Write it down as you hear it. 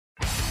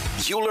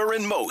Euler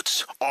and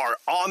Moats are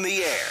on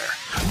the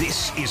air.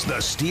 This is the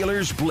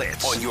Steelers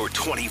Blitz on your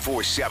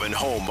 24/7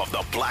 home of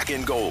the black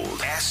and gold.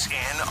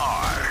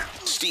 SNR,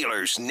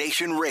 Steelers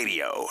Nation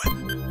Radio.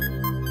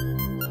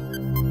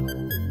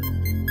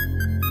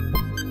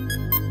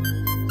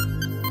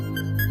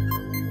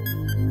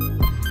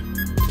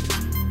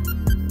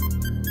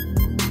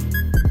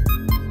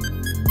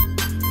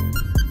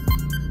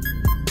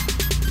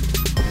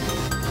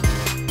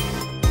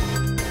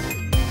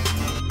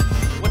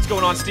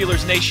 Going on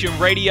Steelers Nation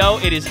Radio.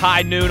 It is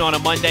high noon on a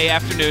Monday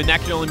afternoon.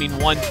 That can only mean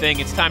one thing.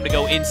 It's time to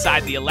go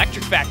inside the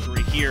Electric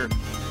Factory here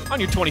on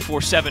your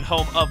 24/7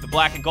 home of the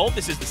black and gold.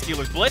 This is the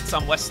Steelers Blitz.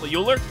 I'm Wesley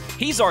Euler.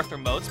 He's Arthur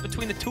Moats.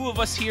 Between the two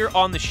of us here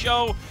on the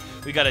show,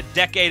 we got a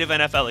decade of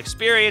NFL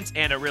experience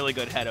and a really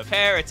good head of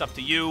hair. It's up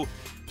to you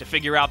to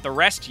figure out the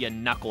rest, you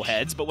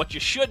knuckleheads. But what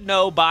you should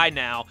know by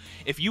now,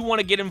 if you want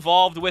to get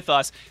involved with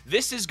us,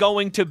 this is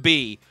going to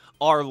be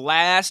our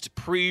last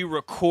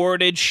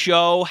pre-recorded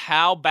show.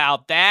 How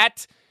about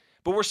that?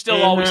 But we're still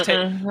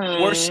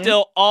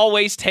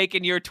always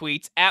taking your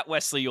tweets at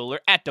Wesley Euler,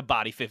 at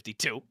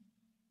TheBody52.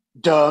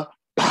 The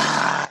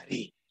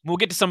Body. We'll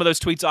get to some of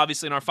those tweets,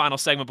 obviously, in our final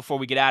segment before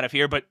we get out of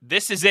here. But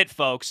this is it,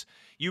 folks.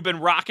 You've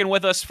been rocking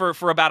with us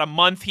for about a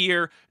month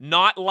here,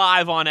 not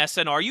live on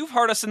SNR. You've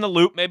heard us in the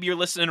loop. Maybe you're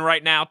listening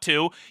right now,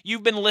 too.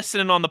 You've been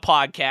listening on the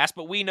podcast,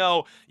 but we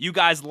know you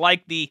guys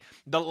like the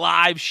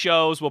live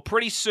shows. Well,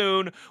 pretty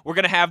soon, we're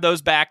going to have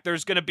those back.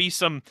 There's going to be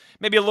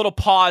maybe a little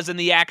pause in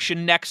the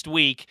action next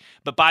week.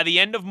 But by the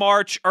end of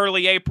March,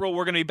 early April,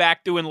 we're going to be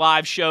back doing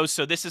live shows.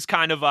 So this is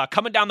kind of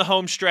coming down the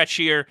home stretch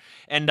here,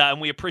 and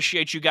we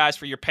appreciate you guys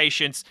for your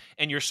patience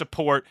and your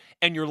support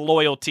and your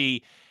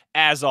loyalty,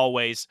 as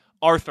always.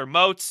 Arthur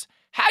Moats,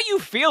 how you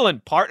feeling,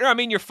 partner? I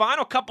mean, your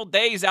final couple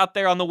days out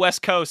there on the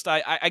West Coast,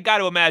 I got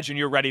to imagine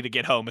you're ready to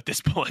get home at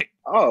this point.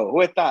 Oh,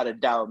 without a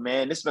doubt,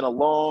 man. It's been a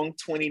long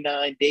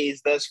 29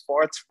 days thus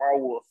far. Tomorrow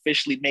will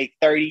officially make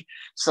 30.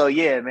 So,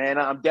 yeah, man,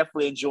 I'm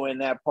definitely enjoying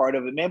that part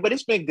of it, man. But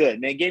it's been good,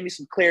 man. Gave me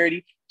some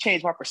clarity,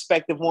 changed my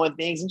perspective on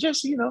things, and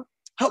just,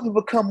 help me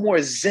become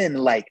more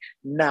zen-like.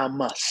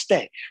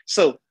 Namaste.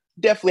 So,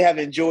 definitely have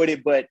enjoyed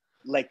it, but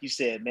like you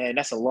said, man,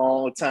 that's a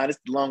long time. It's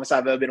the longest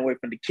I've ever been away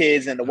from the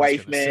kids and the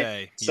wife,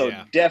 man.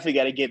 Definitely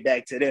got to get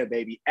back to them,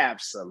 baby.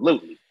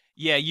 Absolutely.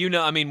 Yeah,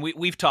 I mean,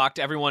 we've talked.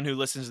 Everyone who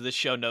listens to this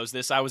show knows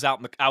this. I was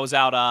out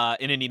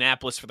in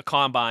Indianapolis for the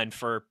Combine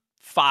for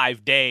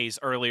 5 days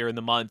earlier in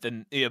the month,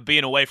 and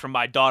being away from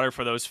my daughter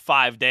for those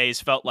 5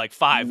 days felt like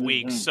 5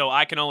 weeks. So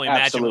I can only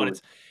imagine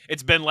what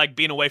it's been like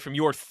being away from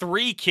your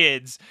 3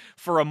 kids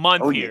for a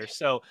month here.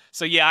 Yeah.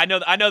 So yeah,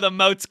 I know the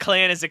Moats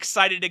clan is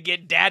excited to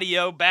get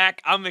Daddy-O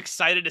back. I'm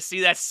excited to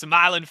see that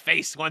smiling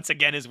face once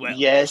again as well.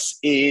 Yes,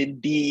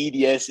 indeed.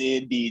 Yes,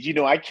 indeed.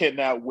 I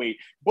cannot wait.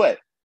 But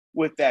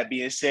with that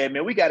being said,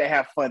 man, we got to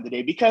have fun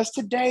today, because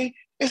today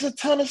is a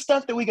ton of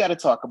stuff that we got to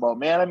talk about,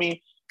 man. I mean,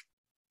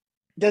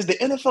 does the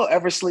NFL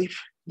ever sleep?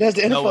 Does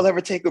the NFL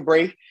ever take a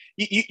break?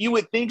 You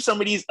would think some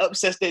of these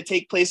upsets that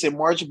take place in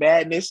March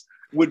Madness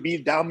would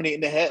be dominating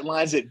the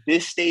headlines at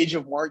this stage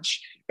of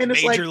March. And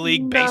it's Major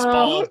League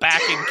Baseball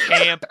back in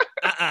camp.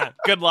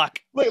 Good luck.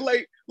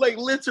 Like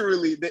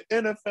literally, the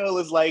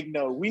NFL is like,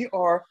 no, we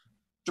are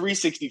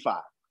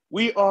 365.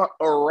 We are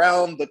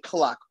around the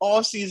clock.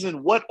 All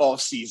season, what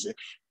off season?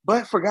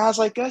 But for guys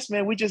like us,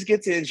 man, we just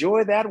get to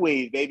enjoy that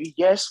wave, baby.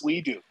 Yes,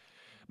 we do.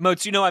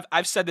 Moats,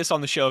 I've said this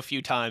on the show a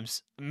few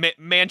times.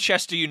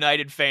 Manchester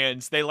United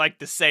fans, they like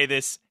to say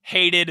this: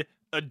 hated,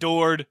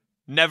 adored,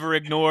 never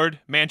ignored.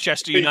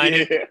 Manchester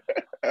United.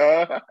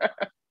 Yeah.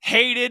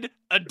 Hated,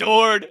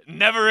 adored,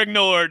 never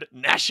ignored.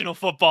 National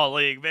Football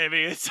League,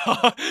 baby.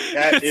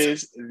 That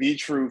is the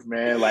truth,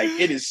 man. Like,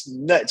 it is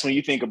nuts when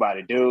you think about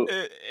it, dude.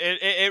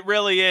 It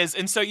really is.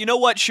 And so, you know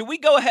what? Should we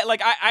go ahead?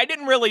 Like, I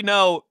didn't really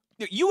know.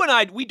 You and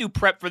I, we do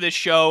prep for this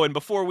show, and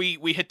before we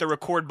hit the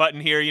record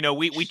button here,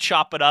 we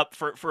chop it up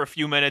for a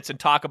few minutes and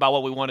talk about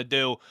what we want to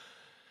do.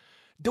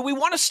 Do we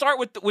want to start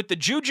with the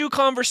Juju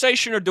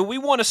conversation, or do we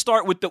want to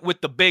start with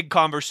the big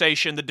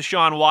conversation, the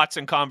Deshaun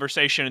Watson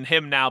conversation, and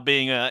him now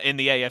being in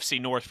the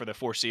AFC North for the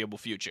foreseeable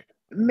future?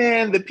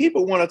 Man, the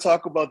people want to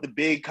talk about the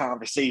big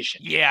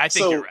conversation. Yeah, I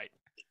think you're right.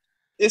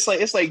 It's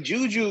like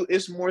Juju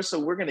is more so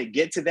we're going to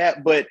get to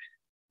that, but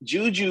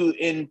Juju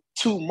in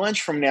 2 months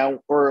from now,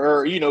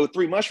 or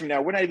 3 months from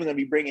now, we're not even going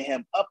to be bringing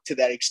him up to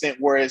that extent.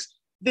 Whereas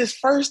this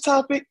first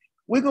topic,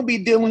 we're going to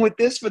be dealing with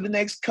this for the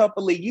next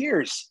couple of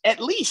years,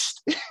 at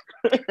least.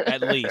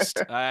 At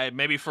least,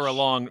 maybe for a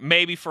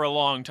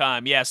long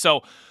time. Yeah.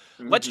 So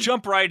let's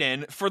jump right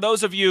in. For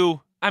those of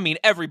you, I mean,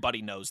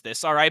 everybody knows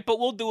this, all right? But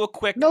we'll do a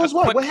quick.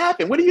 What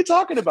happened? What are you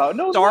talking about?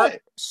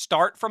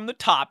 Start from the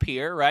top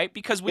here, right?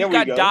 Because we've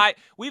got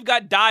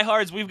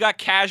diehards, we've got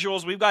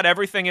casuals, we've got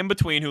everything in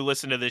between who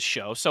listen to this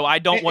show. So I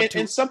don't want to.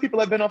 And some people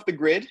have been off the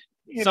grid.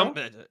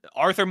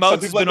 Arthur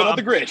Moats has been off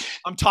the grid.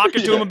 I'm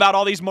talking to him about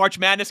all these March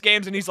Madness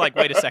games, and he's like,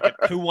 "Wait a second,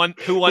 who won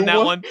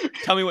that one?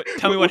 Tell me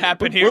what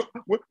happened here."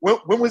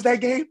 When was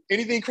that game?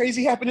 Anything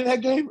crazy happened in that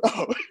game?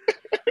 Oh.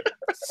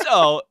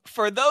 So,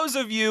 for those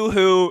of you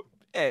who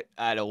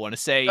I don't want to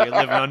say you're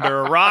living under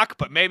a rock,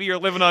 but maybe you're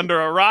living under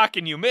a rock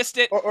and you missed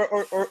it.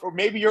 Or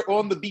maybe you're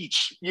on the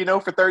beach,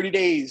 for 30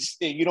 days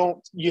and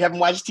you haven't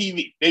watched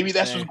TV. Maybe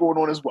that's what's going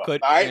on as well. All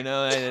right.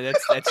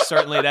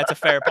 That's a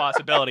fair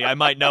possibility. I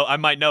might know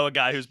a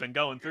guy who's been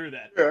going through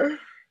that. Yeah.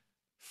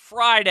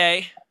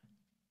 Friday,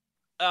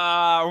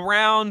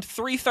 around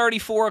 3:30,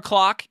 4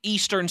 o'clock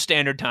Eastern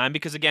Standard Time,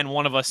 because again,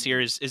 one of us here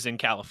is in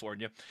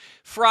California.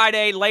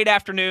 Friday, late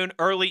afternoon,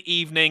 early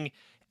evening,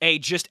 a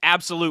just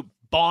absolute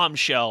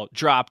bombshell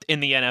dropped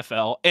in the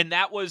NFL, and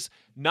that was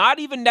not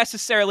even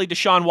necessarily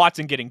Deshaun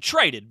Watson getting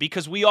traded,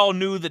 because we all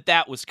knew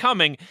that was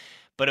coming,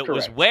 but it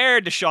was where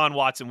Deshaun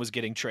Watson was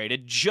getting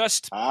traded.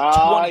 Just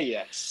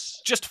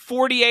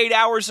 48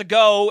 hours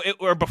ago,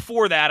 or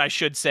before that, I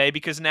should say,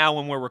 because now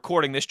when we're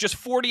recording this, just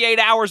 48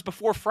 hours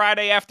before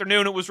Friday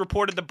afternoon, it was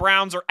reported the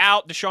Browns are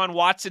out. Deshaun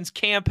Watson's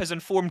camp has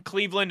informed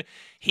Cleveland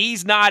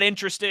he's not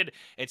interested.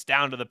 It's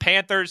down to the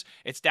Panthers.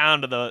 It's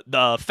down to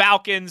the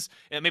Falcons.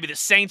 And maybe the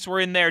Saints were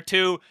in there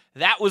too.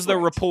 That was the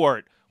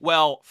report.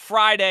 Well,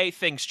 Friday,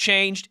 things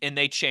changed, and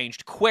they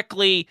changed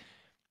quickly.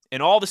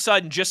 And all of a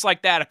sudden, just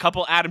like that, a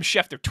couple Adam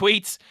Schefter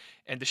tweets,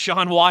 and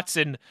Deshaun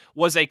Watson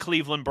was a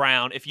Cleveland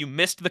Brown. If you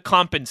missed the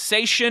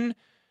compensation,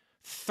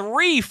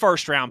 3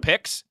 first-round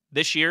picks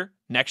this year,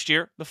 next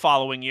year, the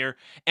following year,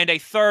 and a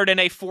 3rd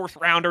and a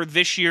 4th rounder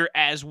this year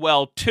as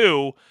well,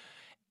 too.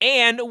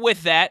 And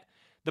with that,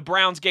 the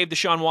Browns gave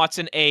Deshaun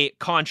Watson a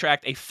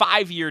contract, a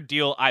 5-year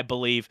deal, I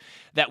believe,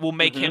 that will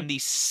make him the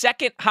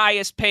 2nd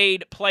highest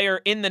paid player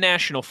in the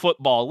National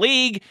Football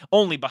League,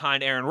 only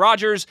behind Aaron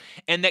Rodgers,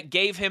 and that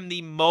gave him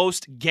the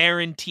most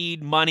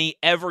guaranteed money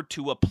ever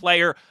to a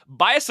player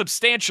by a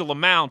substantial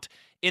amount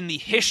in the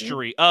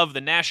history of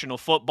the National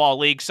Football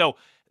League. So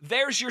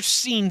there's your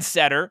scene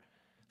setter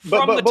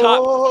from the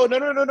top.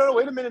 No,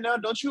 wait a minute now.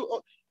 Don't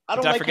you? I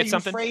don't like how you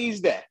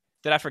phrase that.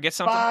 Did I forget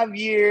something? 5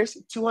 years,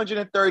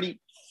 230.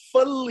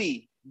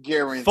 Fully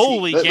guaranteed.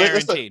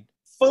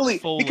 Fully.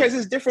 Because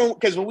it's different.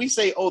 Because when we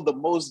say, the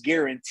most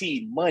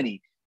guaranteed money,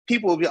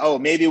 people will be,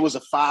 maybe it was a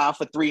 5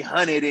 for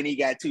 300 and he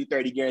got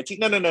 230 guaranteed.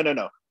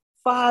 No.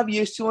 5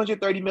 years,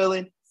 230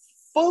 million,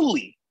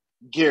 fully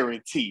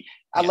guaranteed.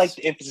 I like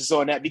the emphasis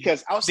on that,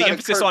 because outside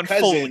of Kirk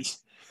Cousins,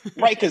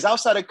 right? Because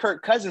outside of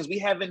Kirk Cousins, we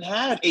haven't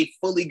had a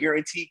fully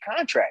guaranteed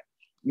contract.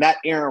 Not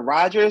Aaron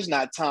Rodgers,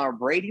 not Tom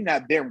Brady,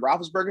 not Ben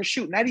Roethlisberger.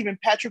 Shoot, not even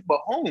Patrick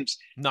Mahomes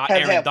not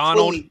Aaron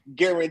Donald. Fully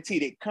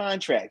guaranteed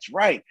contracts,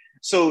 right?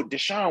 So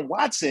Deshaun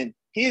Watson,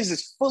 his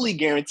is fully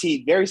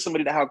guaranteed, very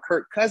similar to how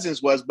Kirk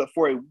Cousins was, but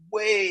for a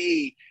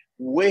way,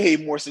 way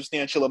more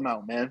substantial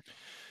amount, man.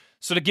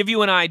 So to give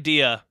you an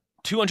idea,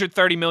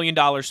 $230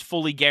 million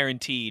fully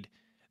guaranteed.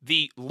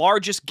 The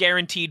largest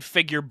guaranteed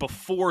figure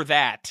before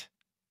that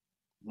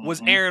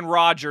was Aaron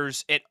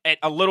Rodgers at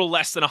a little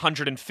less than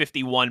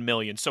 $151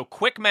 million. So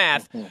quick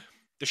math,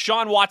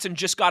 Deshaun Watson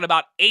just got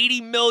about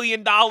 $80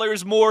 million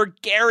more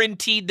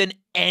guaranteed than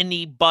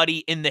anybody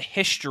in the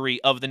history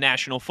of the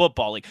National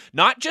Football League.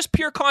 Not just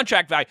pure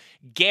contract value,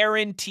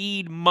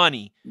 guaranteed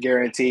money.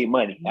 Guaranteed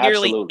money,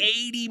 Nearly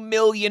absolutely. $80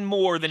 million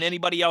more than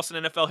anybody else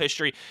in NFL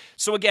history.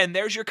 So again,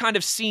 there's your kind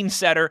of scene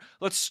setter.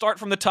 Let's start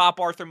from the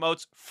top, Arthur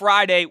Moats.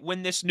 Friday,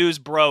 when this news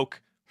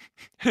broke,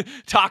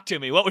 talk to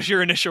me. What was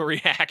your initial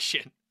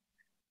reaction?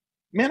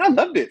 Man, I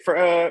loved it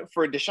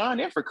for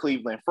Deshaun and for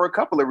Cleveland for a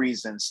couple of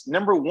reasons.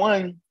 Number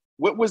one,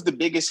 what was the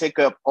biggest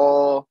hiccup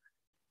all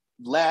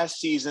last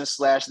season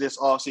 / this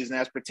offseason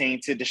as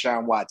pertained to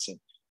Deshaun Watson?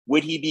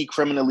 Would he be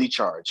criminally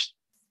charged?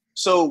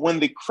 So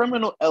when the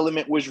criminal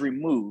element was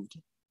removed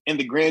and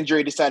the grand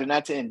jury decided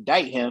not to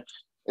indict him,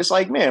 it's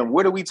like, man,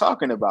 what are we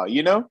talking about?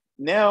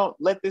 Now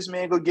let this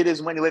man go get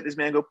his money. Let this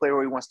man go play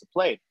where he wants to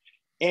play.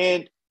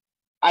 And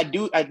I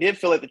did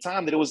feel at the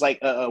time that it was like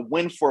a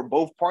win for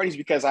both parties,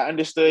 because I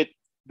understood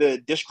the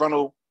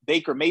disgruntled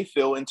Baker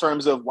Mayfield in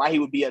terms of why he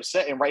would be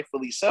upset, and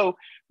rightfully so.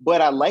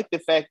 But I like the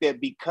fact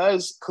that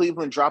because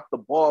Cleveland dropped the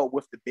ball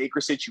with the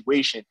Baker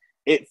situation,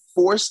 it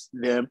forced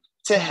them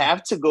to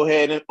have to go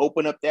ahead and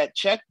open up that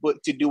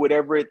checkbook to do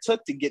whatever it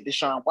took to get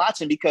Deshaun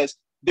Watson, because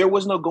there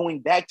was no going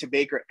back to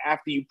Baker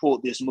after you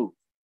pulled this move.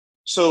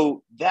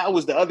 So that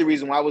was the other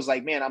reason why I was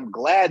like, man, I'm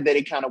glad that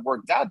it kind of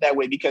worked out that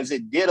way, because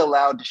it did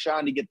allow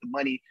Deshaun to get the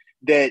money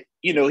that,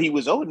 he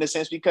was owed, in a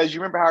sense, because you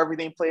remember how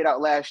everything played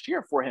out last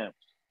year for him.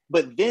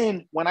 But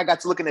then when I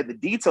got to looking at the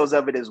details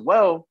of it as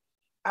well,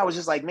 I was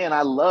just like, man,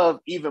 I love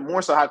even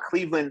more so how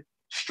Cleveland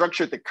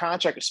structured the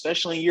contract,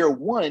 especially in year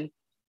one,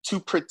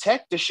 to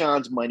protect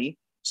Deshaun's money.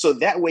 So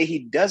that way he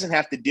doesn't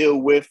have to deal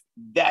with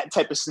that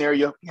type of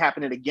scenario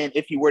happening again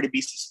if he were to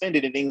be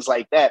suspended and things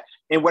like that.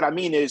 And what I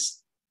mean is,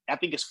 I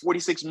think it's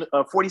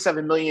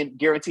 47 million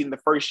guaranteed in the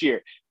first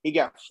year. He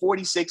got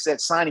 46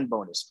 at signing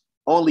bonus,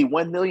 only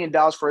 $1 million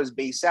for his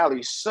base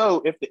salary.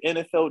 So if the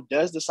NFL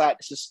does decide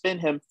to suspend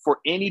him for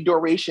any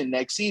duration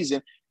next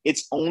season,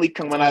 it's only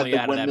coming out of the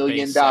 $1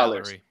 million.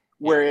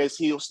 Whereas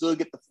he'll still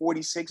get the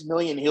 46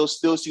 million. He'll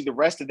still see the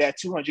rest of that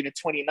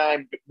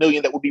 229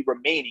 million that will be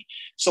remaining.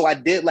 So I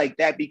did like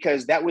that,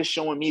 because that was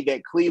showing me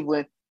that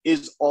Cleveland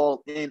is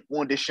all in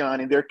on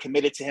Deshaun, and they're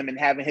committed to him and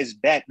having his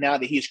back now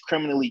that he's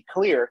criminally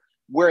clear.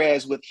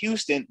 Whereas with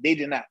Houston, they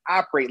did not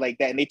operate like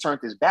that, and they turned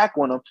his back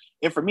on him.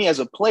 And for me as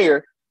a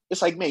player,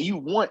 it's like, man, you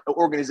want an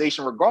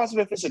organization, regardless of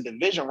if it's a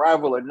division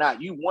rival or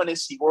not, you want to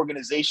see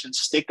organizations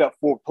stick up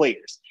for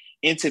players.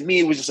 And to me,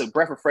 it was just a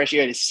breath of fresh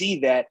air to see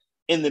that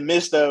in the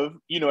midst of,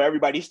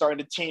 everybody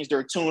starting to change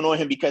their tune on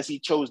him because he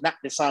chose not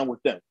to sign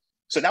with them.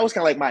 So that was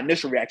kind of like my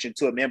initial reaction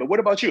to it, man. But what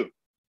about you?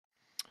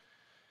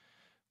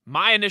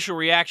 My initial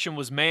reaction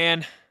was,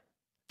 man,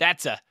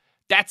 that's a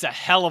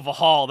hell of a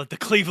haul that the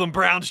Cleveland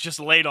Browns just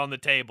laid on the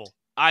table.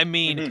 I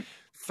mean,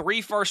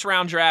 3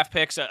 first-round draft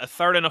picks, a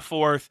third and a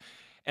fourth,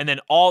 and then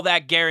all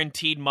that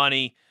guaranteed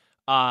money.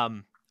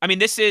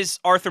 This is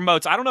Arthur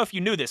Moats. I don't know if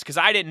you knew this because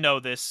I didn't know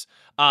this.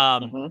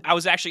 I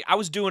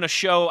was doing a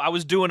show. I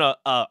was doing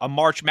a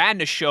March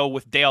Madness show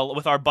with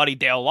our buddy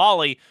Dale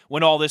Lawley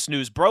when all this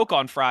news broke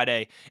on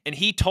Friday, and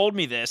he told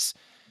me this.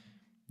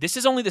 This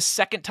is only the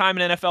second time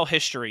in NFL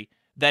history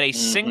that a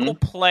single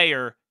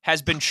player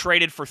has been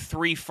traded for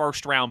 3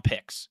 first-round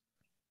picks.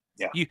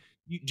 Yeah.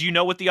 Do you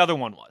know what the other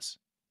one was?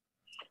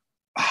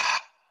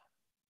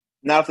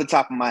 Not off the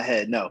top of my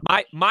head, no.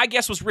 My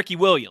guess was Ricky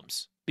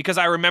Williams because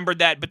I remembered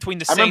that between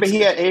the Saints. I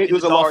remember it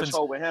was a large Dolphins.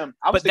 hole with him.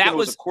 I was thinking it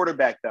was a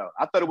quarterback, though.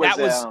 I thought it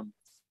was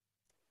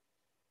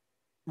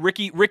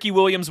Ricky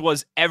Williams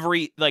was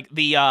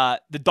the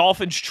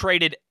Dolphins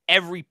traded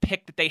every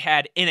pick that they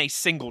had in a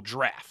single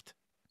draft.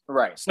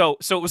 Right. So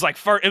it was like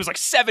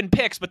 7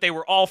 picks, but they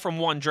were all from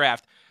one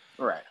draft.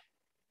 Right.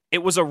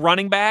 It was a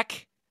running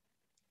back,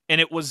 and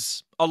it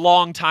was a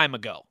long time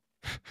ago.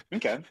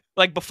 Okay.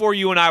 Like before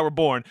you and I were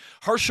born.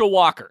 Herschel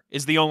Walker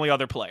is the only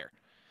other player.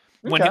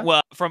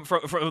 From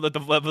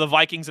the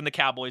Vikings and the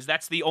Cowboys.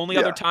 That's the only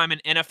other time in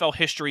NFL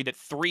history that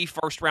 3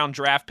 first-round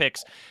draft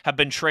picks have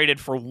been traded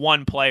for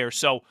 1 player.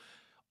 So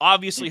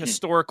obviously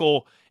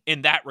historical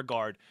in that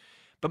regard.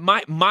 But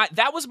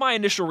that was my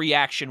initial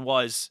reaction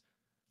was,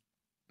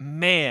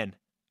 man,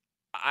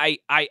 I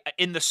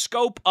in the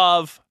scope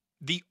of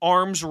the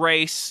arms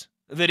race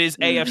that is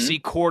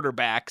AFC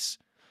quarterbacks,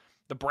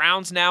 the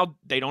Browns now,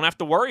 they don't have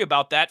to worry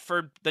about that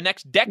for the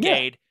next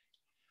decade. Yeah.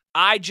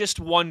 I just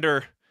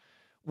wonder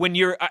when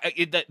you're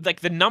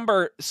the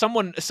number,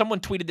 someone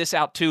tweeted this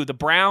out too. The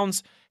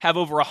Browns have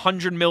over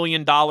 $100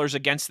 million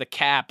against the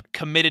cap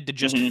committed to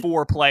just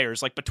 4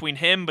 players, like between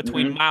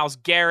Myles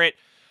Garrett,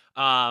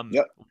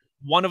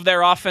 one of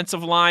their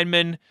offensive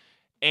linemen,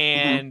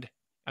 and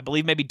I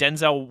believe maybe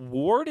Denzel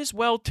Ward as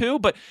well, too.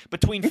 But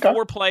between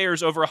 4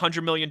 players over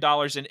 $100 million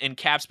in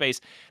cap space,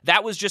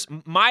 that was just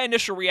my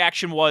initial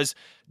reaction was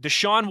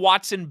Deshaun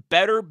Watson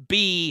better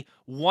be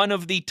one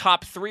of the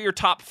top 3 or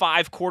top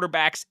 5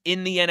 quarterbacks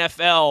in the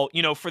NFL,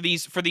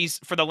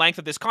 for the length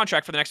of this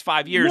contract for the next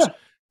 5 years. Yeah.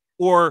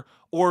 Or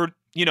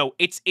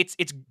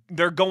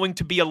they're going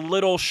to be a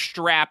little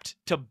strapped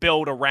to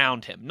build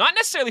around him. Not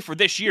necessarily for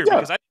this year,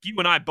 because I think you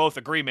and I both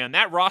agree, man.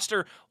 That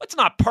roster, it's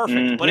not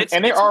perfect, but it's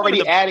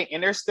already adding,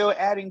 and they're still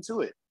adding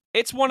to it.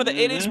 It's one of the.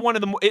 It is one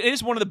of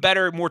the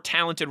better, more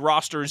talented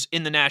rosters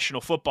in the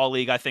National Football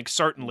League, I think,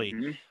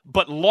 certainly.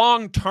 But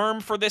long term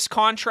for this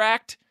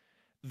contract,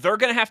 they're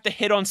going to have to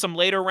hit on some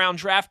later round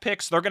draft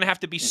picks. They're going to have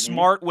to be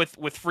smart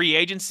with free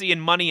agency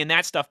and money and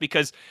that stuff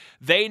because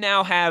they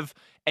now have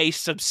a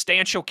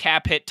substantial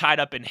cap hit tied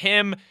up in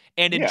him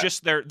and in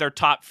just their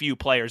top few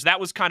players. That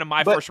was kind of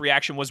my first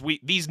reaction was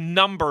these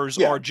numbers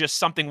are just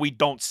something we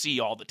don't see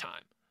all the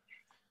time.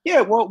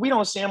 Yeah, well, we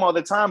don't see them all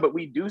the time, but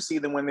we do see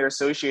them when they're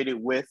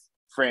associated with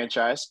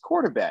franchise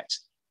quarterbacks.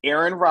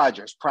 Aaron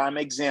Rodgers, prime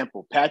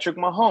example. Patrick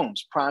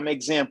Mahomes, prime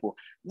example.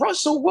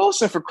 Russell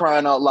Wilson, for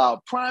crying out loud,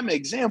 prime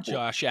example.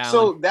 Josh Allen.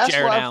 So that's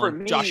Jared why Allen, for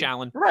me, Josh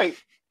Allen. Right.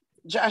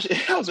 Josh,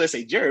 I was going to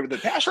say Jared, the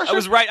pass rusher. I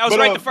was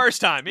right the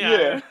first time.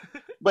 Yeah.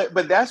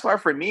 But that's why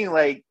for me,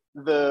 like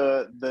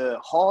the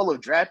haul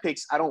of draft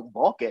picks, I don't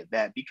balk at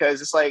that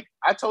because it's like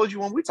I told you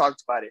when we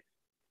talked about it.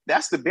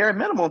 That's the bare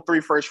minimum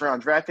 3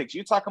 first-round draft picks.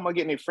 You're talking about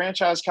getting a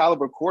franchise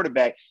caliber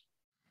quarterback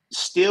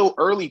still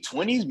early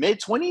 20s,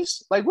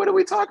 mid-20s? Like, what are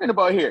we talking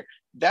about here?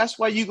 That's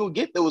why you go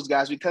get those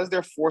guys because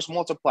they're force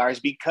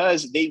multipliers,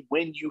 because they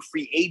win you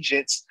free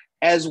agents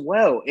as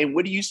well. And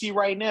what do you see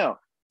right now?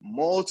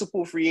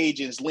 Multiple free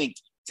agents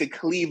linked to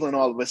Cleveland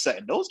all of a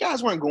sudden. Those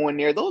guys weren't going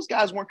there. Those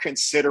guys weren't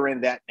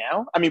considering that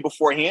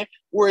beforehand.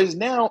 Whereas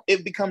now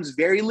it becomes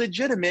very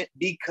legitimate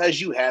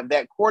because you have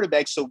that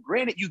quarterback. So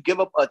granted, you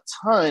give up a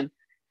ton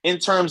in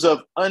terms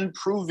of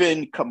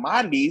unproven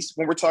commodities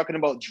when we're talking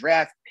about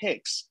draft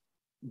picks,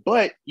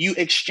 but you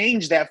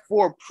exchange that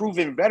for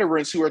proven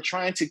veterans who are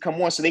trying to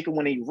come on so they can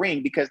win a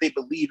ring because they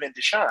believe in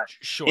Deshaun.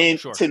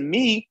 Sure. To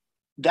me,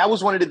 that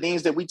was one of the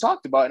things that we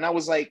talked about. And I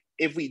was like,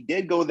 if we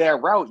did go that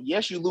route,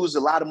 yes, you lose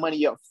a lot of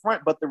money up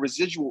front, but the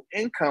residual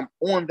income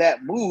on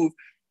that move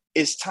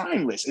is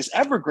timeless. It's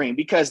evergreen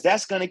because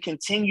that's going to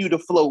continue to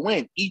flow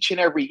in. Each and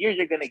every year,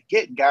 you're going to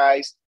get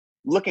guys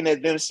looking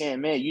at them saying,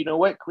 man, you know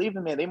what,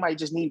 Cleveland, man, they might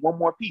just need one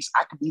more piece.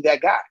 I could be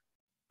that guy.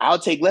 I'll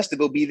take less to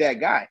go be that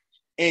guy.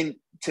 And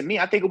to me,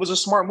 I think it was a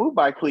smart move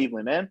by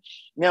Cleveland, man.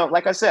 Now,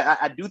 like I said,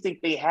 I do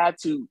think they had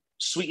to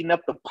sweeten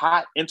up the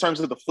pot in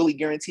terms of the fully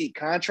guaranteed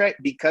contract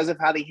because of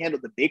how they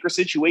handled the Baker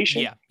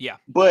situation. Yeah.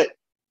 But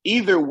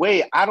either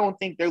way, I don't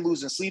think they're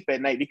losing sleep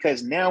at night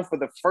because now for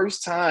the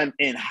first time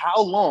in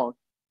how long,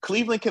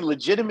 Cleveland can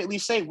legitimately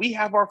say, we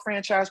have our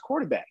franchise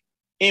quarterback.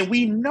 And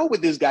we know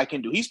what this guy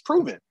can do. He's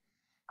proven.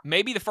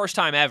 Maybe the first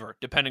time ever,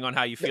 depending on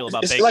how you feel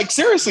about it's Baker. Like,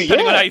 seriously,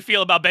 depending on how you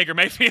feel about Baker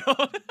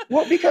Mayfield.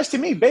 Well, because to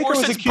me, Baker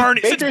was since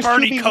Bernie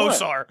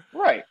Kosar.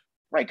 Right.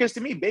 Because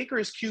to me, Baker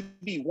is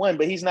QB1,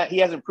 but he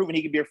hasn't proven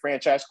he can be a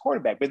franchise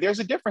quarterback. But there's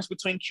a difference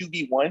between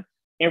QB1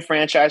 and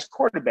franchise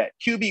quarterback.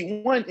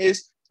 QB1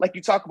 is, like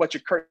you talk about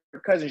your Kirk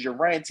Cousins, your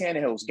Ryan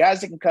Tannehills,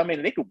 guys that can come in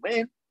and they could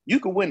win. You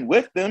could win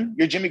with them.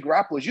 Your Jimmy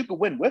Garoppolo's, you could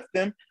win with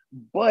them.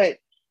 But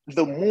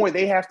the more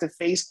they have to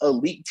face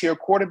elite tier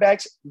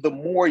quarterbacks, the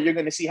more you're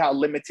going to see how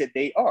limited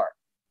they are.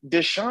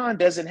 Deshaun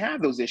doesn't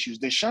have those issues.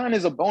 Deshaun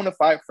is a bona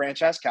fide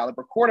franchise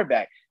caliber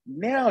quarterback.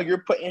 Now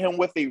you're putting him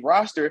with a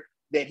roster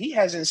that he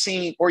hasn't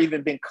seen or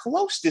even been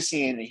close to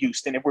seeing in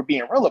Houston, if we're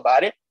being real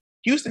about it.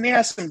 Houston, they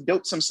have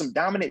some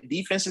dominant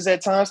defenses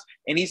at times,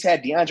 and he's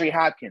had DeAndre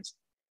Hopkins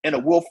and a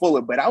Will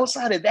Fuller. But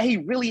outside of that, he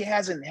really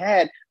hasn't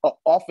had an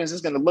offense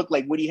that's going to look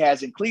like what he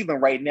has in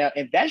Cleveland right now.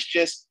 And that's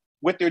just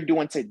what they're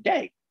doing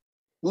today,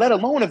 let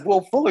alone if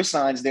Will Fuller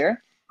signs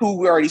there, who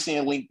we're already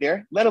seeing linked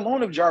there, let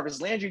alone if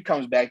Jarvis Landry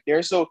comes back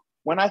there. So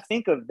when I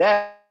think of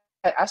that,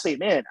 I say,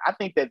 man, I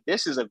think that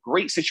this is a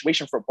great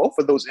situation for both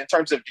of those in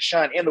terms of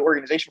Deshaun and the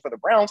organization for the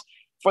Browns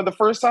for the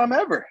first time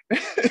ever.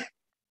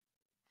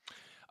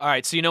 All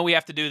right, so we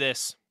have to do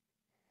this.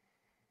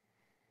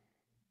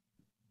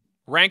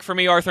 Rank for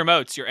me Arthur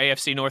Moats, your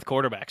AFC North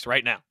quarterbacks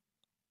right now.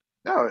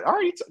 No,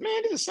 already,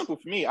 man, this is simple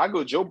for me. I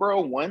go Joe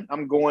Burrow 1.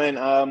 I'm going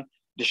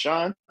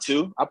Deshaun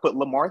 2. I put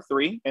Lamar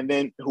 3, and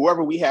then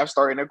whoever we have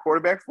starting at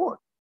quarterback 4.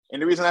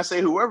 And the reason I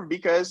say whoever,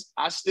 because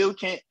I still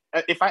can't.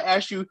 If I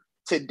ask you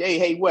today,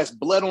 hey Wes,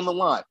 blood on the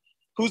line,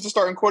 who's the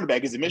starting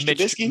quarterback? Is it Mitch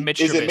Trubisky?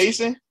 Is it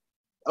Mason?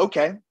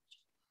 Okay,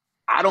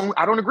 I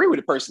don't agree with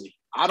it personally.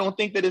 I don't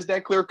think that it's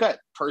that clear cut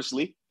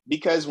personally,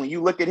 because when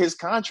you look at his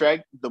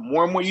contract, the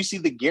more and more you see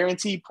the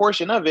guaranteed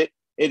portion of it,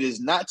 it is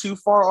not too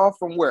far off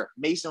from where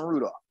Mason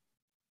Rudolph.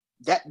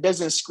 That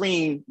doesn't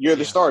scream you're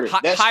the starter.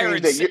 That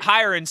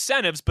higher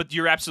incentives, but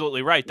you're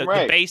absolutely right. The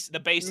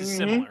base is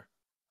similar.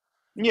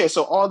 Yeah,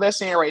 so all that's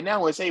saying right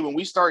now is, hey, when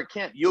we start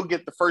camp, you'll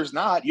get the first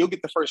nod, you'll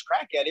get the first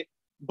crack at it.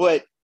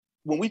 But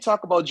when we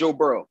talk about Joe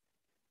Burrow,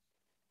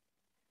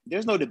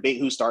 there's no debate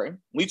who's starting.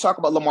 When you talk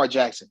about Lamar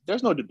Jackson,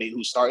 there's no debate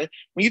who's starting.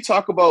 When you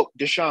talk about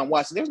Deshaun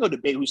Watson, there's no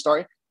debate who's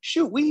starting.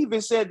 Shoot, we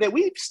even said that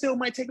we still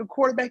might take a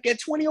quarterback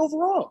at 20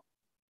 overall.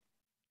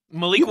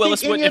 Malik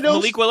Willis, if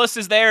Malik Willis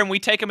is there and we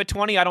take him at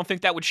 20, I don't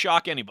think that would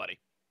shock anybody.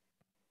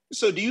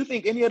 So do you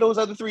think any of those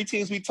other 3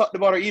 teams we talked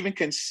about are even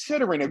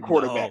considering a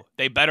quarterback? No,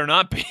 they better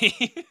not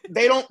be.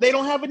 They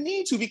don't have a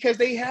need to, because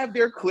they have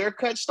their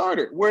clear-cut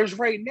starter. Whereas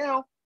right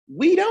now,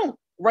 we don't.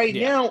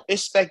 Now,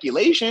 it's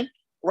speculation.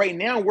 Right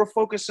now, we're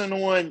focusing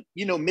on,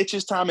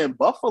 Mitch's time in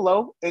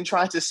Buffalo and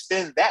trying to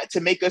spend that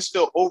to make us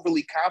feel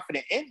overly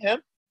confident in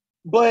him.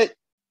 But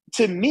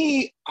to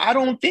me, I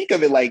don't think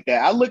of it like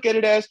that. I look at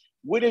it as,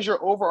 what is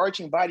your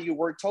overarching body of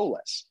work told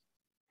us?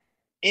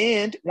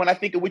 And when I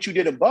think of what you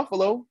did in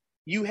Buffalo,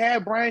 you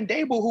had Brian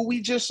Daboll, who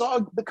we just saw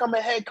become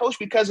a head coach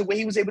because of what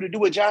he was able to do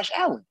with Josh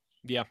Allen.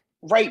 Yeah.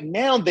 Right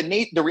now,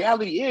 the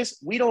reality is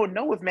we don't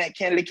know if Matt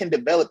Canada can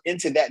develop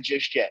into that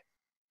just yet.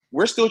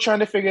 We're still trying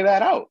to figure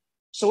that out.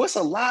 So it's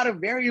a lot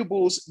of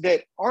variables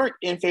that aren't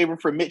in favor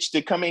for Mitch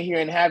to come in here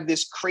and have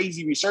this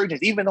crazy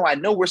resurgence, even though I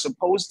know we're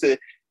supposed to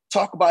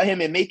talk about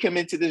him and make him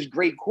into this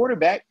great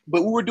quarterback.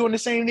 But we were doing the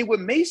same thing with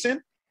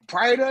Mason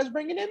prior to us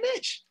bringing in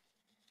Mitch.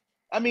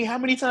 I mean, how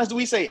many times do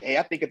we say, hey,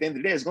 I think at the end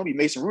of the day, it's going to be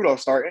Mason Rudolph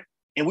starting?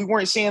 And we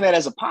weren't saying that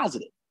as a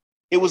positive.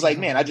 It was like,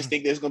 man, I just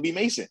think there's going to be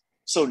Mason.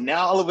 So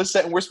now all of a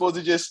sudden we're supposed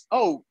to just,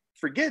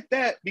 forget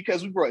that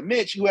because we brought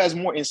Mitch, who has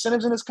more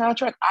incentives in his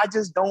contract. I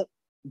just don't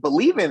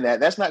believe in that.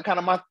 That's not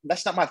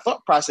my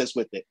thought process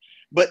with it.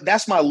 But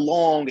that's my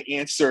long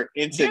answer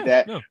into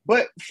that. No.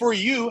 But for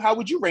you, how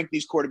would you rank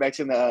these quarterbacks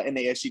in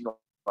the AFC North?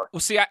 Well,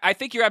 see, I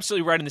think you're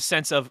absolutely right in the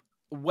sense of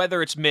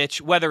whether it's Mitch,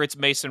 whether it's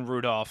Mason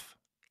Rudolph.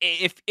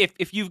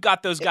 If you've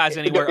got those guys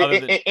anywhere other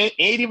than ain't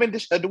even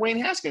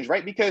Dwayne Haskins,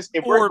 right? Because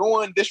if we're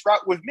going this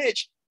route with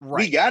Mitch,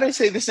 we gotta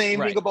say the same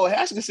thing about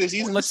Haskins. Since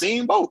he's in the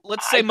same boat.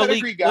 Let's say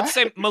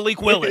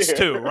Malik Willis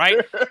too, right?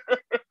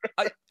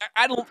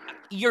 I don't.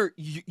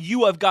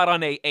 You have got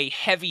on a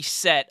heavy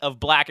set of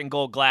black and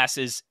gold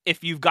glasses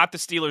if you've got the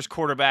Steelers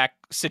quarterback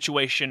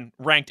situation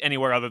ranked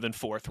anywhere other than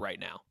 4th right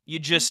now.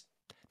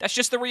 That's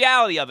just the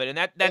reality of it,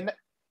 and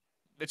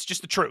that's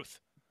just the truth.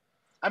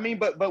 I mean,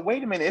 but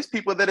wait a minute. It's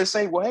people that are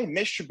saying, well, hey,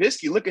 Mitch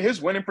Trubisky, look at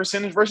his winning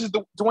percentage versus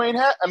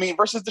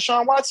versus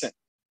Deshaun Watson.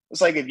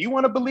 It's like, if you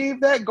want to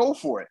believe that, go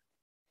for it.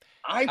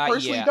 I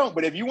personally don't,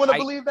 but if you want to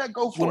believe that,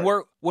 go for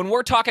it. When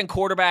we're talking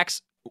quarterbacks,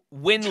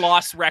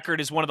 win-loss record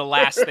is one of the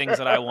last things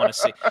that I want to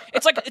see.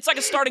 It's like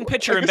a starting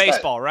pitcher in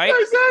baseball, right?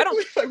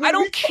 Exactly. I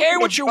don't care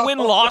what your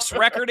win-loss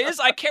record is.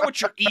 I care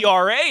what your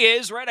ERA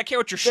is, right? I care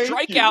what your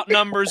strikeout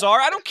numbers are.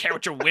 I don't care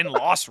what your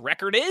win-loss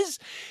record is.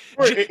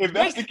 If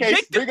that's the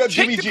case, bring up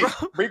Jimmy G.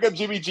 Bring up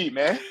Jimmy G,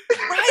 man.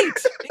 Right.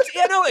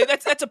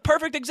 That's a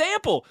perfect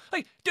example.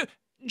 Like, dude,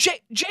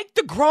 Jake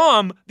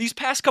DeGrom these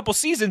past couple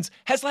seasons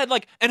has led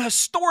like an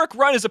historic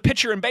run as a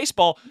pitcher in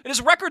baseball, and his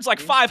record's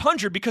like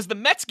 500 because the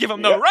Mets give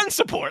him no run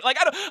support. Like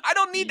I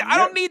don't need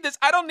this.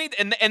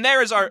 And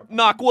there is our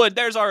knock wood.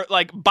 There's our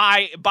like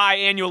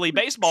biannually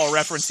baseball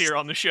reference here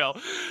on the show.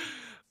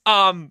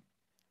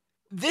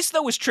 This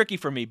though is tricky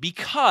for me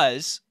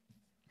because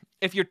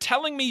if you're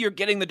telling me you're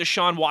getting the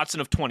Deshaun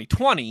Watson of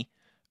 2020,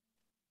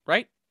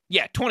 right?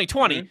 Yeah,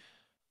 2020. Mm-hmm.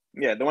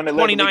 Yeah, the one that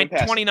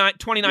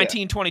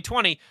 2019,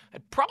 2020,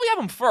 I'd probably have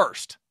him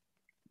first,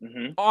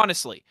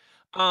 honestly.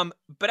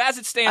 But as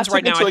it stands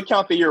right now, I took into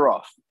account the year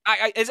off.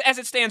 As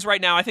it stands right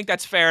now, I think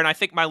that's fair, and I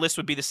think my list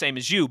would be the same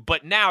as you.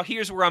 But now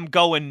here's where I'm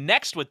going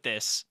next with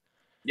this.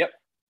 Yep.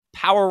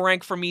 Power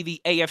rank for me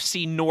the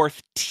AFC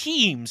North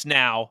teams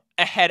now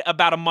ahead,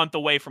 about a month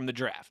away from the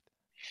draft.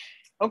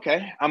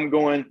 Okay, I'm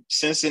going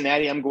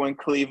Cincinnati, I'm going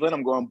Cleveland,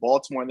 I'm going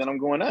Baltimore, and then I'm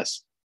going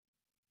us.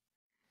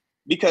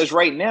 Because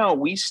right now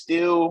we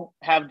still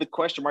have the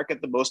question mark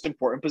at the most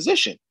important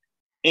position.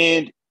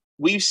 And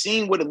we've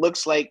seen what it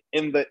looks like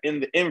in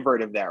the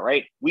invert of that,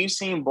 right? We've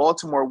seen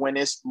Baltimore when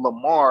it's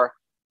Lamar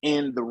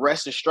and the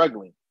rest is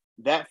struggling.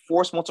 That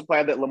force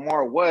multiplier that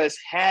Lamar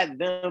had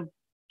them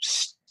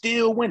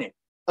still winning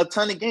a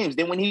ton of games.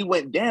 Then when he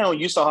went down,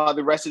 you saw how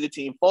the rest of the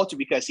team faltered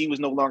because he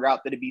was no longer out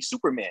there to be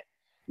Superman.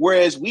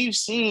 Whereas we've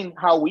seen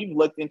how we've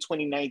looked in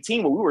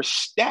 2019 where we were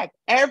stacked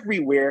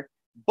everywhere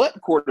but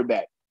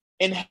quarterback.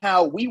 And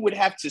how we would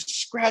have to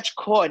scratch,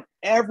 claw, and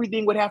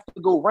everything would have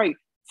to go right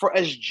for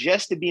us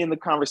just to be in the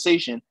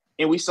conversation.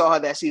 And we saw how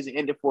that season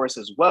ended for us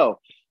as well.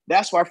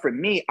 That's why, for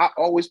me, I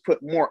always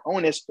put more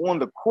onus on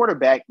the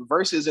quarterback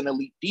versus an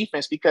elite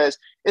defense because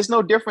it's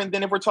no different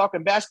than if we're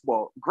talking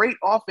basketball. Great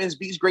offense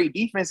beats great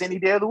defense any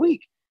day of the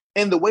week.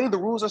 And the way the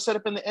rules are set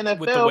up in the NFL,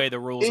 with the way the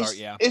rules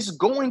are, it's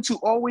going to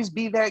always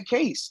be that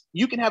case.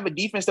 You can have a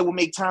defense that will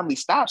make timely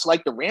stops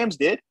like the Rams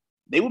did.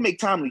 They will make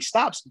timely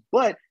stops,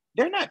 but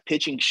they're not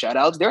pitching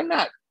shutouts. They're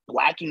not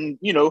blacking,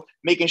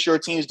 making sure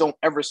teams don't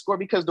ever score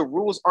because the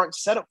rules aren't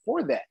set up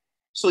for that.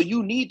 So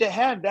you need to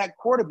have that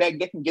quarterback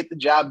that can get the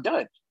job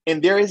done.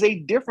 And there is a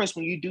difference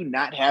when you do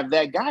not have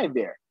that guy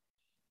there.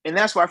 And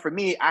that's why, for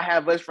me, I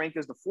have us ranked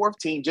as the fourth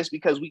team just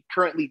because we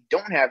currently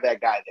don't have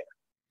that guy there.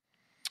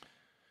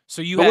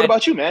 So what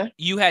about you, man?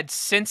 You had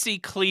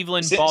Cincy,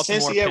 Cleveland,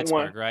 Baltimore,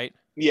 Pittsburgh, right?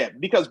 Yeah,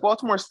 because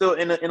Baltimore's still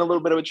in a little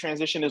bit of a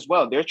transition as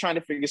well. They're trying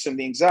to figure some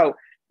things out.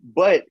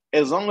 But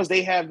as long as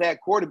they have that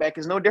quarterback,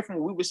 it's no different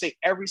than we would say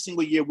every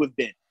single year with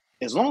Ben.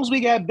 As long as we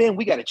got Ben,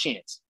 we got a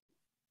chance.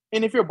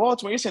 And if you're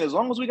Baltimore, you're saying as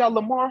long as we got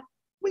Lamar,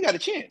 we got a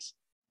chance.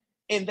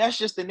 And that's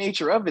just the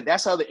nature of it.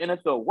 That's how the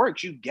NFL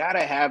works. You got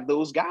to have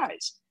those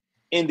guys.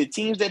 And the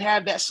teams that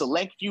have that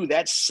select few,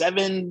 that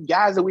 7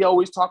 guys that we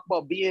always talk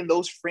about being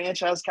those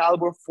franchise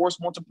caliber force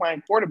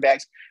multiplying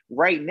quarterbacks,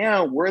 right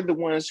now, we're the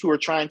ones who are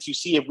trying to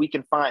see if we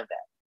can find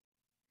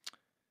that.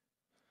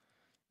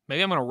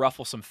 Maybe I'm going to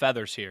ruffle some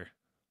feathers here.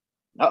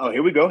 Uh-oh,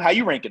 here we go. How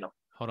you ranking them?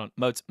 Hold on.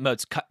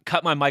 Moats,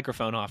 cut my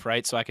microphone off,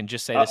 right? So I can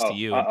just say this to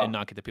you and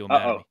not get the people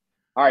mad at me.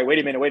 All right, wait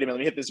a minute. Let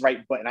me hit this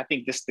right button. I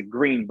think this is the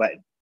green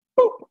button.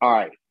 Boop. All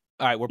right.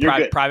 We're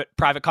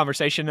private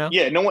conversation now?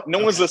 Yeah, no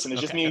one's listening.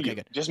 It's just me and you.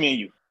 Good. Just me and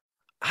you.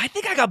 I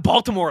think I got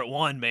Baltimore at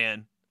 1,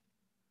 man.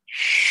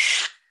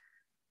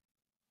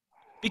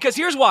 Because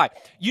here's why.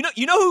 You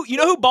know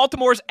who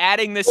Baltimore's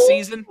adding this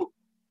season?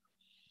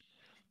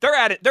 They're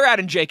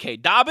adding J.K.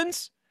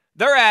 Dobbins.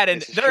 They're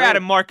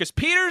adding Marcus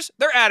Peters.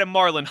 They're adding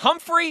Marlon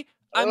Humphrey.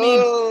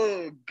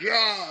 Oh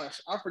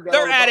gosh, I forgot.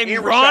 They're adding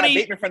Ronnie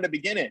Bateman from the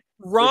beginning.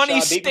 Ronnie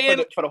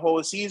Stanley for the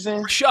whole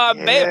season.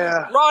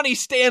 Ronnie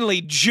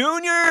Stanley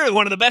Jr.,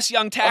 one of the best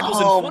young tackles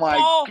in football.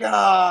 Oh my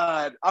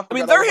god! I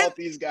forgot about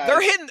these guys.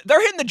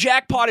 They're hitting the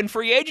jackpot in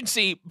free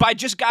agency by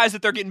just guys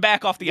that they're getting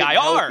back off the IR.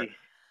 Healthy.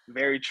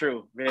 Very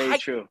true. Very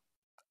true.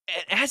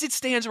 As it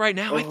stands right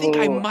now, I think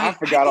I might. I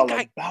forgot all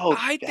about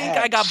I think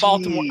I got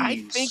Baltimore. I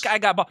think I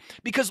got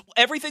because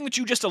everything that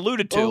you just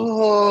alluded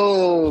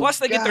to. Plus,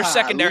 they get their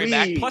secondary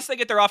back. Plus, they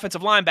get their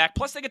offensive line back.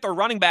 Plus, they get their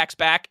running backs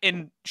back,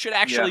 and should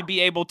actually be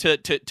able to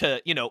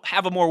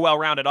have a more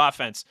well-rounded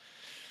offense.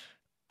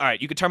 All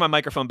right, you can turn my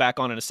microphone back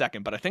on in a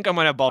second, but I think I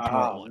might have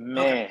Baltimore at 1.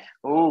 Man,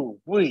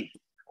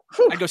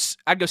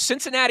 I'd go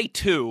Cincinnati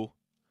 2,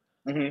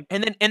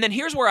 and then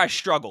here's where I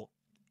struggle.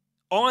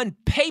 On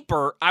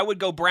paper, I would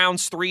go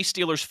Browns 3,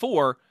 Steelers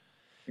 4.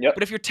 Yep.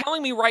 But if you're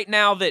telling me right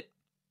now that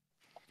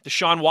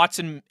Deshaun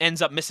Watson ends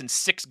up missing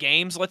 6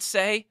 games, let's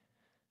say,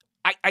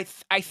 I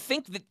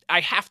think that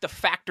I have to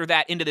factor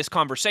that into this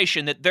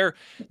conversation, that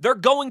they're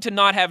going to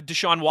not have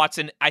Deshaun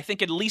Watson, I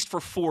think, at least for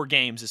 4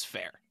 games is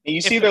fair. And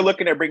you see they're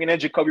looking at bringing in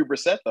Jacoby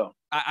Brissett, though.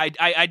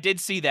 I did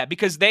see that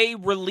because they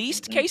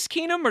released Case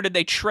Keenum, or did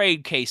they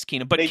trade Case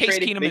Keenum? But they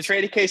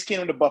traded Case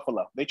Keenum to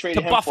Buffalo. They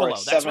traded him for a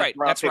 7th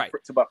round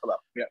pick to Buffalo.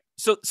 Yeah.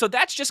 So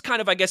that's just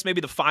kind of, I guess,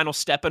 maybe the final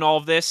step in all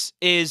of this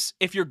is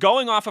if you're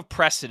going off of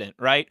precedent,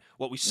 right?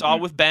 What we saw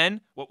with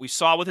Ben, what we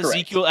saw with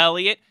Ezekiel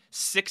Elliott,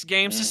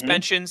 6-game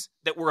suspensions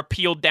that were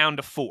appealed down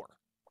to 4.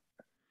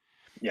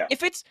 Yeah.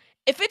 If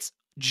it's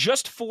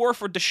just 4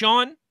 for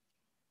Deshaun,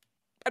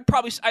 I'd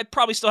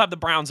probably still have the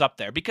Browns up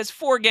there, because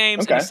 4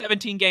 games in a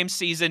 17-game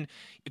season,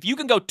 if you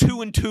can go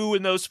 2-2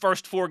 in those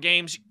first 4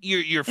 games,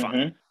 you're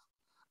fine.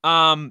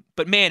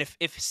 But man,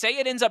 if say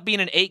it ends up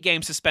being an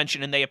 8-game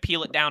suspension and they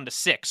appeal it down to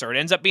 6, or it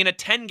ends up being a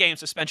 10-game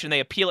suspension and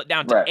they appeal it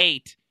down to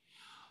 8,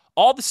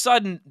 all of a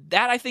sudden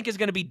that I think is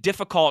going to be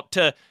difficult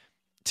to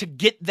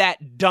get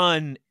that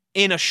done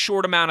in a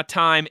short amount of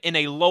time in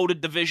a loaded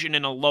division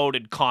in a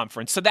loaded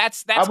conference. So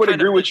that's I would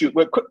agree with you.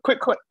 But quick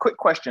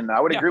question. I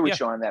would agree with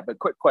you on that. But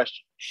quick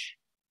question: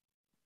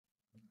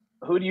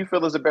 who do you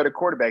feel is a better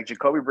quarterback,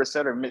 Jacoby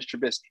Brissett or Mitch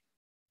Trubisky?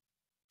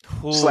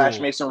 /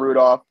 Mason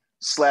Rudolph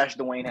 /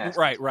 Dwayne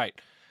Haskins. Right.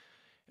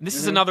 And this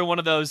is another one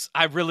of those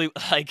I really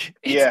like.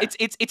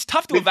 It's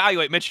tough to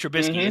evaluate Mitch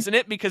Trubisky, isn't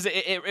it? Because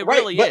it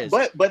really is.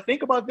 But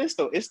think about this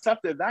though. It's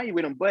tough to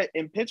evaluate him. But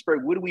in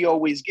Pittsburgh, what do we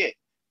always get?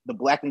 The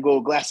black and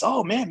gold glass.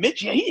 Oh man, Mitch,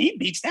 he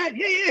beats that.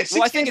 Yeah.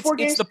 6 I think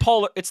games,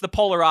 it's the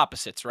polar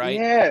opposites, right?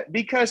 Yeah,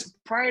 because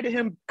prior to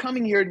him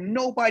coming here,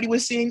 nobody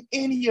was seeing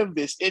any of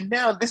this, and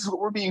now this is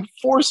what we're being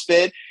force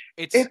fed.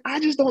 And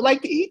I just don't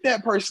like to eat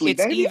that personally.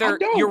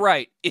 You're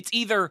right. It's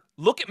either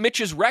look at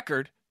Mitch's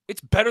record, it's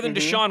better than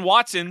Deshaun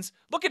Watson's.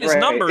 Look at his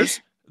numbers,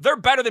 they're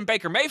better than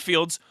Baker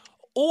Mayfield's,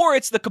 or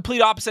it's the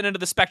complete opposite end of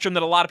the spectrum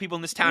that a lot of people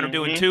in this town are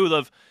doing too.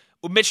 Of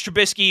Mitch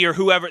Trubisky or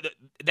whoever,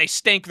 they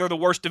stink. They're the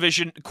worst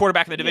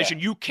quarterback in the division.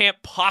 You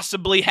can't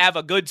possibly have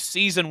a good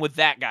season with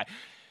that guy.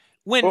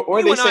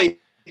 Or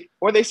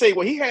they say,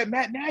 well, he had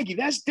Matt Nagy.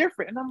 That's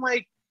different. And I'm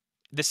like,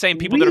 the same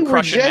people that are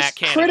crushing Matt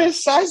Canada.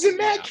 Criticizing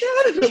Matt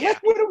Canada. Yeah.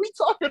 Like, what are we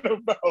talking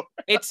about?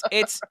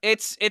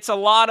 It's a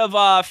lot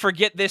of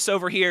forget this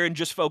over here and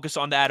just focus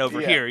on that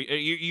over here.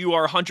 You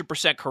are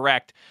 100%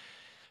 correct.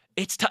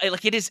 It's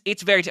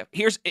it's very tough.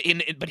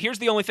 But here's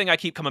the only thing I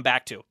keep coming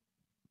back to.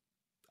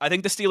 I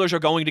think the Steelers are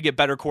going to get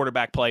better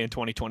quarterback play in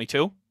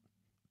 2022.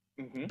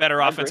 Better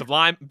offensive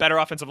line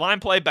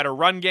play, better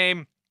run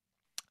game.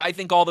 I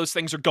think all those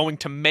things are going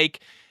to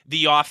make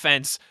the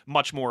offense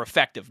much more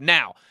effective.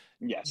 Now,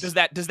 does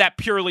that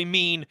purely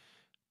mean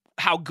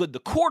how good the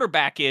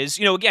quarterback is?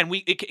 You know, again,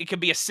 it can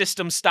be a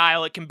system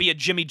style, it can be a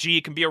Jimmy G,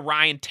 it can be a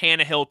Ryan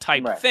Tannehill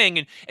type thing,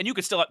 and you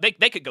could still they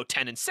could go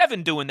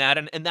 10-7 doing that,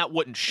 and that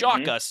wouldn't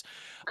shock us.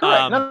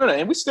 Correct. No,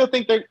 and we still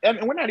think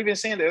we're not even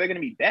saying that they're going to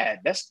be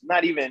bad. That's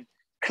not even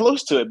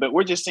close to it, but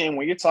we're just saying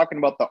when you're talking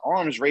about the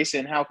arms race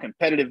and how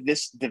competitive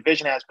this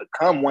division has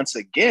become once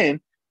again,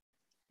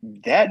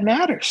 that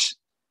matters.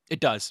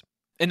 It does.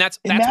 And that's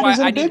why in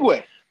a big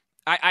way.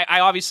 I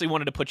obviously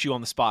wanted to put you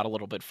on the spot a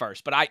little bit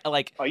first, but I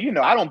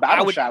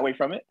don't shy away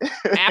from it.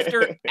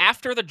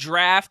 after the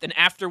draft and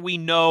after we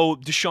know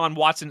Deshaun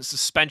Watson's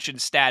suspension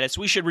status,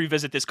 we should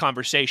revisit this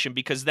conversation,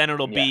 because then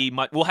it'll be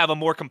we'll have a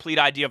more complete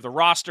idea of the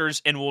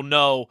rosters and we'll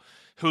know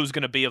who's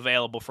going to be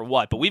available for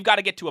what. But we've got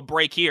to get to a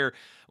break here.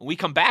 When we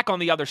come back on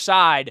the other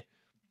side,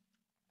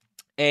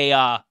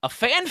 a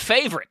fan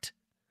favorite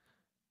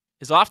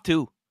is off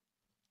to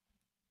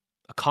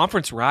a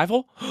conference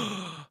rival.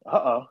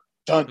 Uh-oh.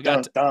 We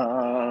got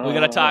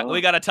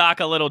to talk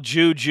a little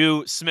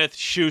Juju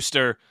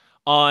Smith-Schuster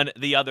on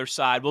the other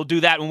side. We'll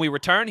do that when we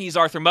return. He's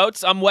Arthur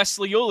Moats. I'm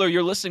Wesley Euler.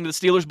 You're listening to the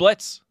Steelers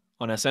Blitz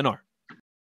on SNR.